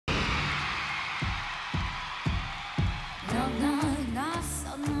넌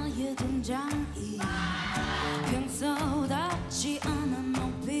낯선 나의 등장이 평소답지 않은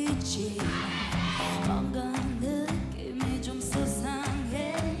눈빛이 뭔가 느낌이 좀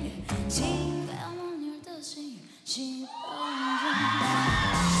수상해 진감을 듯이 싶어져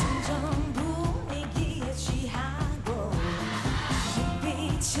심정 분위기에 취하고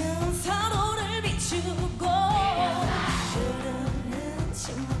눈빛은 서로를 비추고 흐르는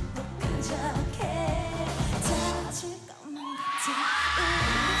침묵도 끈적해 다칠 것만 같은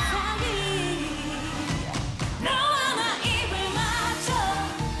우리 사이 너와 나 입을 맞춰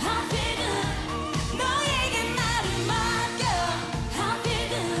하필은 너에게 나를 맡겨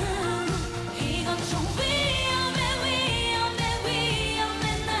하필은 이건 좀 위험해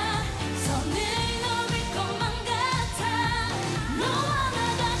나 손을 넘을 것만 같아 너와 나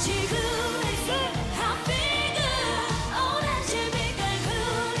같이 그리스 하필은 오렌지 빛깔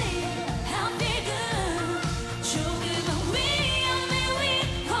그리 하필은 조금은 위험해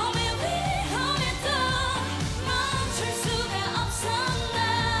또 멈출 수가 없어 나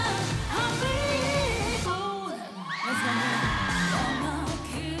하필은 너무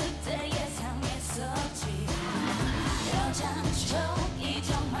그때 예상했었지 여자는 촉이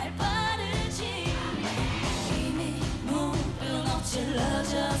정말 빠르지 이미 무릎은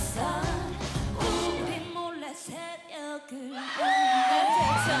엎질러졌어 우리 몰래 새벽을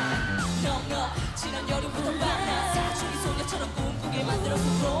너 지난 여름부터 만나 사춘기 소녀처럼 꿈꾸게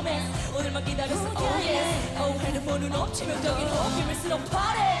만들어준 로맨스 오늘만 기다렸어 oh yes 핸드폰은 치명적인 비밀스러운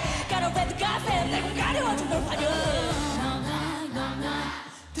party Got a red carpet 내가 가려워준 널 환영해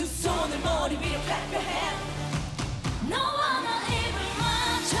두 손을 머리 위로 clap your hand 너와 나 입을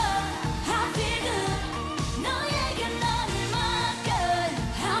맞춰 하필은 너에게 나를 맡겨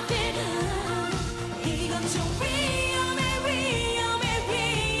하필은 이건 좀 위험해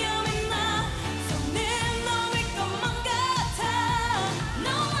나 손을 넘을 것만 같아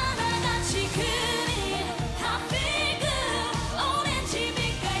너와 나 같이 그린 하필은 오렌지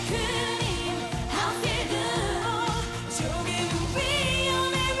빛깔 그린 하필은 조금은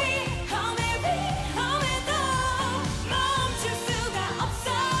위험해 또 멈출 수가 없어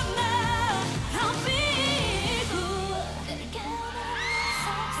나 하필은 늘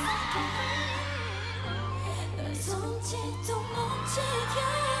속삭여 널 손짓도 못지게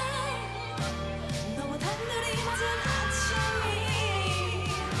너와 하늘이 맞은 아침이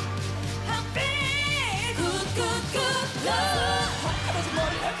하필 굿굿굿 화려진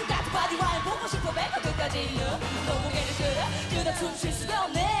머리를 그 같은 바디와인 보고 싶어 맨날 끝까지 너 고개를 들어 그다 춤출 수가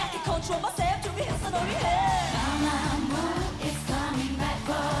없네 I can control myself 준비했어 널 위해 MAMAMOO is coming back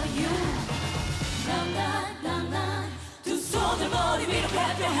for you 두 손을 머리 위로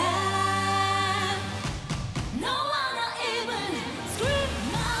clap your hands